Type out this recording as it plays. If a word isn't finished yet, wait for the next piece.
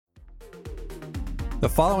The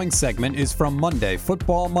following segment is from Monday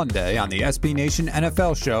Football Monday on the SB Nation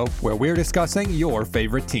NFL Show, where we're discussing your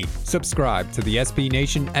favorite team. Subscribe to the SB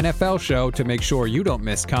Nation NFL Show to make sure you don't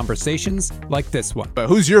miss conversations like this one. But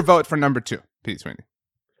who's your vote for number 2, Pete Sweeney?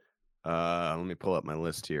 Let me pull up my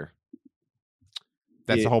list here.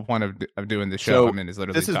 That's the whole point of doing the show. So is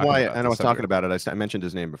literally this is why, and I was talking about it. I mentioned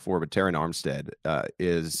his name before, but Terron Armstead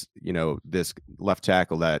is, this left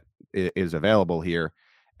tackle that is available here.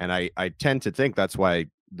 And I tend to think that's why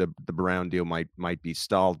the Brown deal might be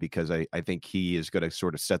stalled, because I think he is going to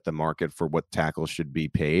sort of set the market for what tackles should be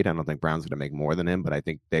paid. I don't think Brown's going to make more than him, but I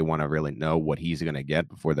think they want to really know what he's going to get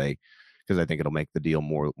before because I think it'll make the deal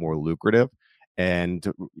more lucrative.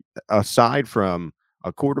 And aside from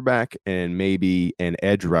a quarterback and maybe an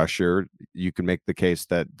edge rusher, you can make the case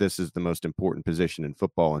that this is the most important position in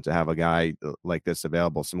football, and to have a guy like this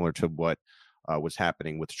available, similar to what was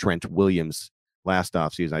happening with Trent Williams last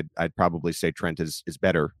offseason, I'd probably say Trent is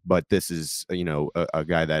better, but this is a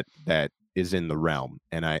guy that is in the realm,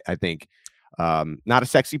 and I think not a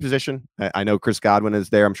sexy position. I know Chris Godwin is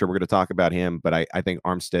there. I'm sure we're going to talk about him, but I think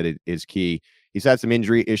Armstead is key. He's had some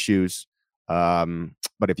injury issues,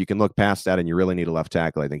 but if you can look past that and you really need a left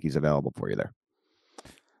tackle, I think he's available for you there.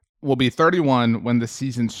 Will be 31 when the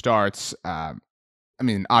season starts.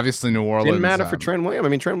 Obviously New Orleans didn't matter for Trent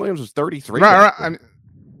Williams. Trent Williams was 33. Right.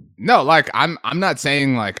 No, I'm not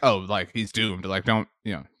saying he's doomed.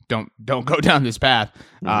 Don't go down this path.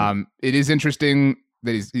 Mm-hmm. It is interesting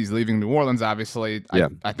that he's leaving New Orleans. Obviously, yeah.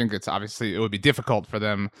 I think it would be difficult for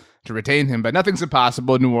them to retain him, but nothing's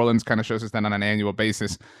impossible. New Orleans kind of shows us that on an annual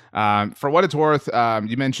basis. For what it's worth,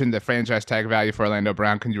 you mentioned the franchise tag value for Orlando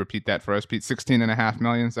Brown. Can you repeat that for us, Pete? $16.5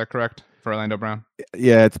 million. Is that correct for Orlando Brown?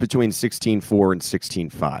 Yeah, it's between 16.4 and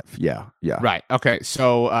 16.5. Yeah. Right. Okay.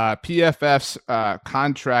 So PFF's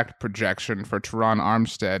contract projection for Terron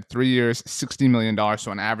Armstead, 3 years, $60 million.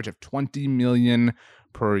 So an average of $20 million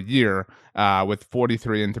per year, with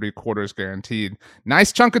 43 3/4 guaranteed.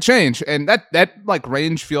 Nice chunk of change, and that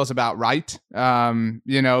range feels about right.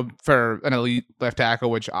 For an elite left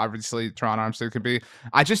tackle, which obviously Terron Armstead could be.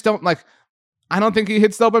 I just don't I don't think he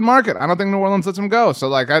hits the open market. I don't think New Orleans lets him go.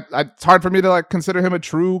 So it's hard for me to consider him a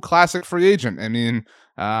true classic free agent. I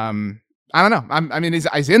don't know.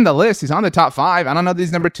 He's in the list. He's on the top 5. I don't know that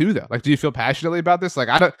he's number 2 though. Do you feel passionately about this?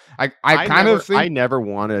 I never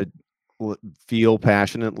want to feel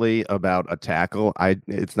passionately about a tackle.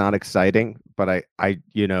 It's not exciting, but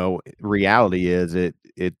reality is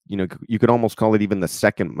you could almost call it even the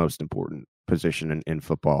second most important position in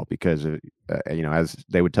football, because as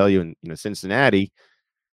they would tell you in Cincinnati,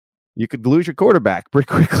 you could lose your quarterback pretty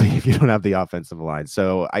quickly if you don't have the offensive line.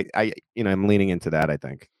 So I'm leaning into that, I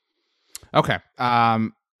think. Okay.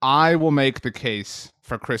 I will make the case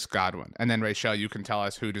for Chris Godwin, and then Rachel, you can tell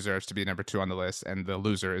us who deserves to be number 2 on the list, and the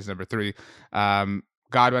loser is number 3.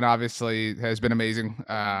 Godwin obviously has been amazing,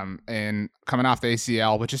 and coming off the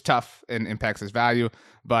ACL, which is tough and impacts his value.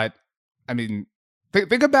 But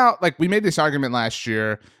think about we made this argument last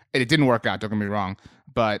year, and it didn't work out. Don't get me wrong,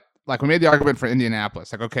 but we made the argument for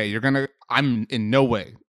Indianapolis. Okay, I'm in no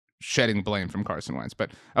way shedding blame from Carson Wentz,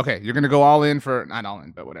 but okay, you're going to go all in for, not all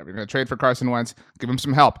in, but whatever. You're going to trade for Carson Wentz, give him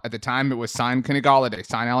some help. At the time, it was sign Kenny Golladay,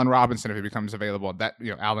 sign Allen Robinson if he becomes available. That,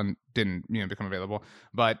 Allen didn't, become available,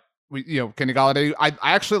 but Kenny Golladay, I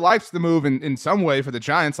actually liked the move in some way for the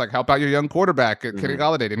Giants, help out your young quarterback. Kenny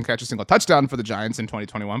Golladay didn't catch a single touchdown for the Giants in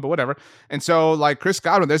 2021, but whatever. And so Chris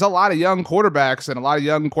Godwin, there's a lot of young quarterbacks and a lot of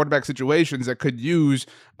young quarterback situations that could use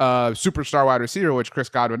a superstar wide receiver, which Chris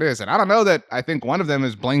Godwin is. And I don't know that I think one of them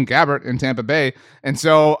is Blaine Gabbert in Tampa Bay. And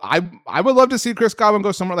so I would love to see Chris Godwin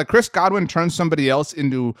go somewhere. Chris Godwin turns somebody else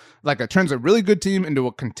into turns a really good team into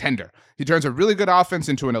a contender. He turns a really good offense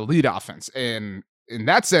into an elite offense. And in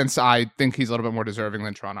that sense, I think he's a little bit more deserving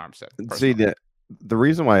than Terron Armstead. Personally. See, the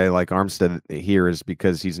reason why I like Armstead here is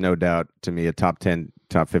because he's no doubt, to me, a top 10,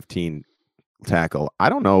 top 15 tackle. I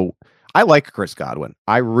don't know. I like Chris Godwin.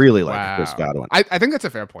 I really like Chris Godwin. I think that's a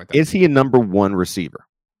fair point, though. Is he a number 1 receiver?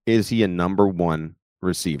 Is he a number 1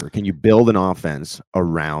 receiver? Can you build an offense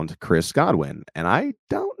around Chris Godwin? And I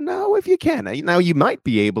don't know if you can. Now, you might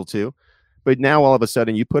be able to. But now all of a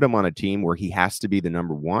sudden you put him on a team where he has to be the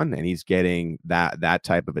number 1 and he's getting that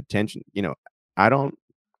type of attention. I don't,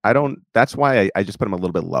 that's why I just put him a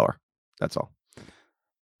little bit lower. That's all.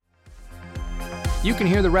 You can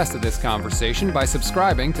hear the rest of this conversation by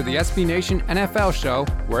subscribing to the SB Nation NFL Show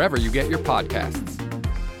wherever you get your podcasts.